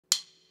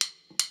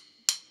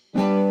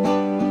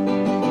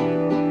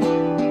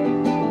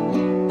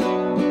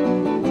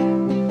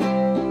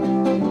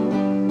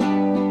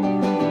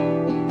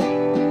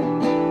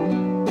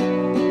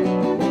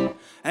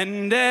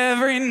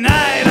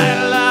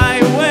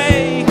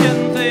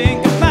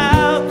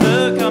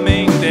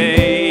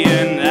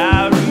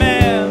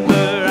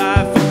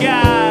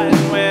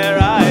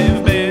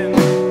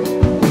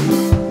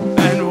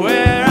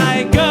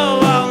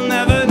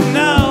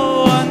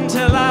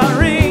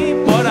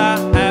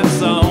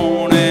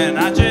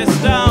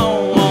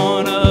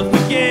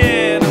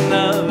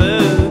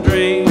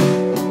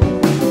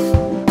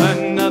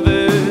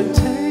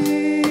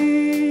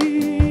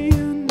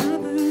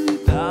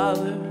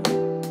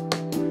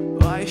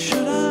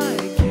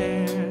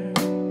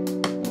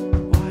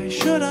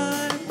should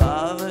I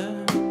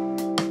bother?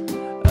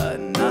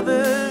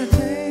 Another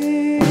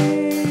day,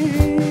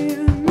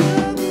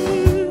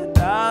 another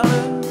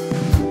dollar.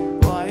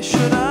 Why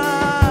should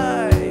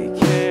I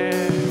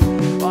care?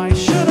 Why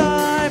should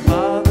I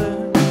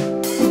bother?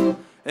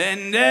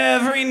 And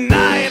every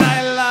night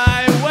I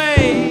lie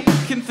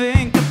awake and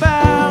think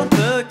about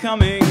the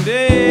coming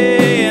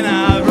day, and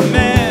I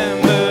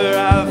remember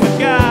I've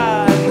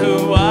forgotten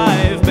who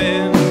I've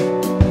been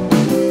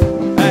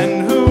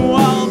and who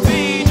I'll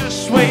be.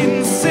 Just wait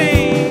and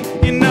see,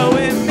 you know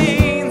it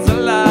means a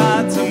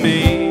lot to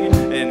me.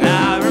 And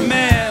I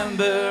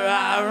remember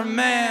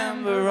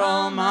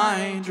all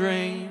my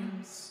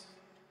dreams.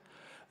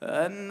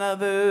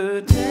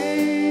 Another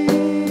day,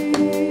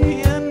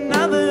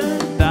 another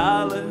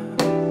dollar.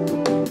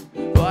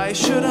 Why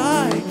should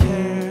I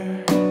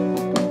care?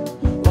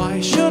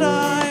 Why should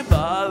I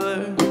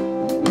bother?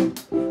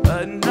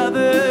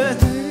 Another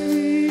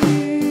day,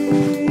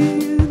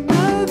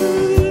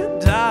 another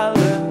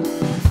dollar.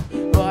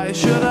 Why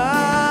should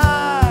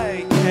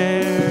I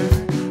care?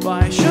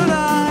 Why should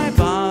I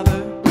bother?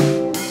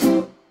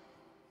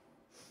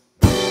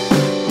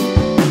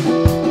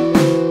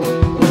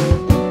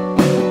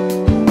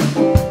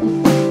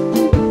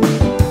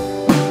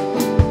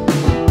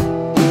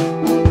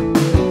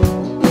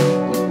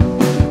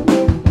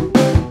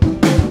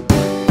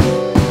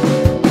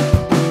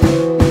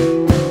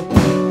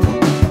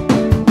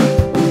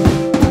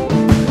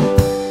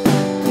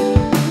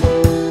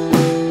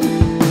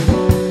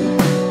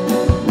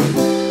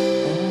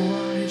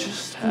 I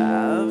just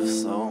have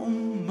so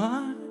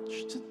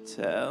much to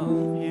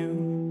tell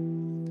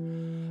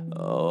you.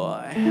 Oh,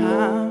 I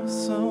have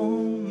so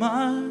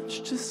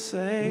much to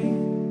say,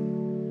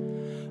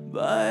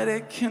 but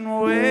it can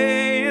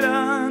wait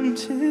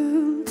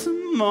until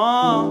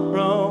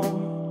tomorrow.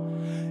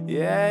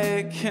 Yeah,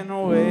 it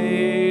can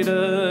wait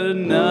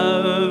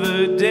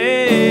another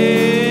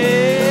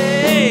day,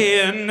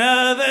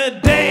 another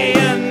day,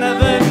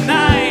 another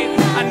night.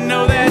 I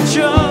know that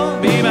you'll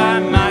be by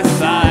my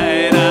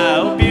side. I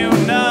hope you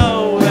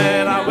know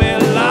that I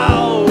will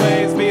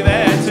always be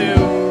there too.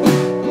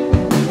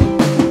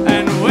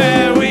 And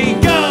where we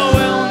go,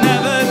 we'll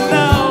never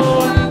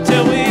know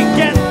until we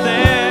get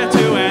there,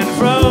 to and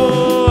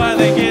fro. I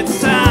think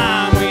it's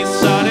time we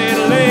started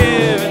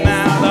living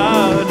out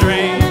our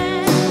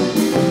dreams.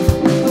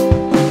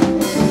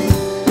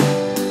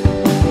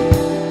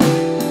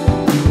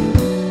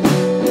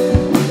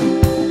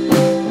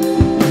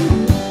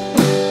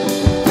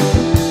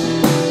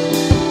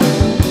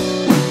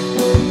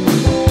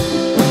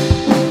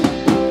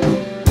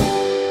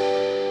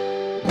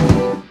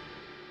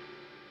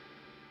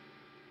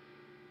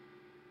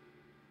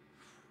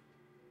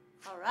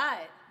 All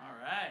right. All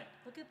right.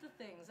 Look at the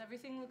things.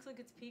 Everything looks like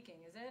it's peaking,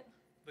 is it?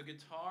 The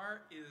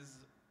guitar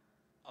is,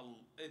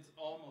 it's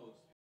almost